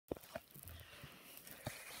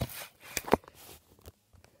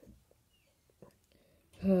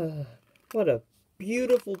What a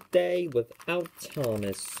beautiful day without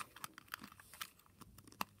Thomas.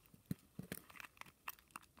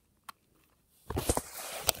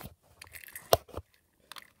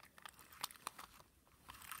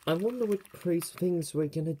 I wonder what crazy things we're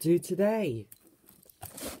gonna do today.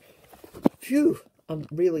 Phew, I'm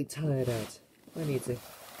really tired out. I need to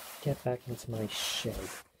get back into my shed.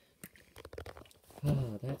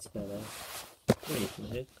 Ah, that's better. Wait a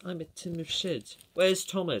minute, I'm at Tim's shed. Where's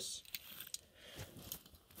Thomas?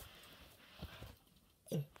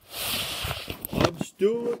 I'm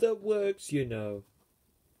still at works, you know.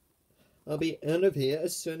 I'll be out of here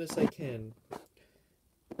as soon as I can.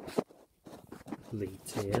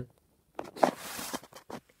 Leads here.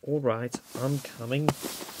 Alright, I'm coming.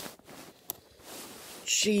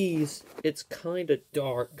 Jeez, it's kinda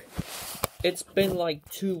dark. It's been like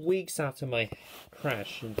 2 weeks after my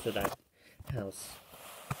crash into that house.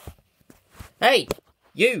 Hey!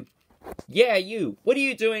 You! Yeah, you! What are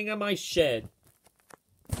you doing in my shed?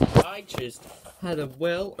 I just had a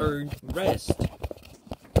well-earned rest.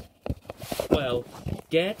 Well,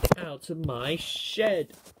 get out of my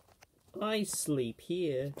shed. I sleep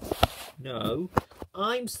here. No,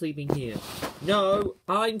 I'm sleeping here. No,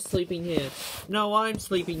 I'm sleeping here. No, I'm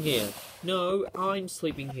sleeping here. No, I'm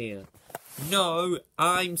sleeping here. No,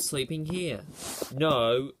 I'm sleeping here.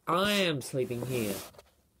 No, I am sleeping here.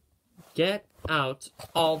 Get out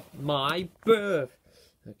of my berth.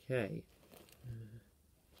 Okay.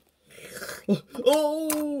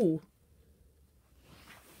 Oh!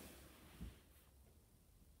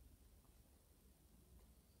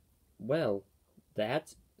 Well,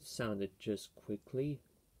 that sounded just quickly.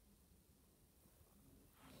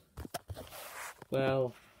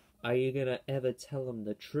 Well, are you gonna ever tell him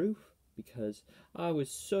the truth? Because I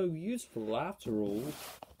was so useful after all.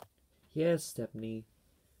 Yes, Stepney,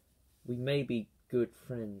 we may be good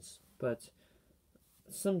friends, but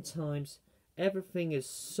sometimes everything is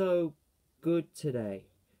so good today.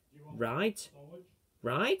 Right?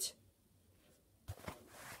 Right?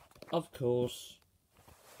 Of course.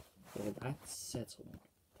 Well, that's settled.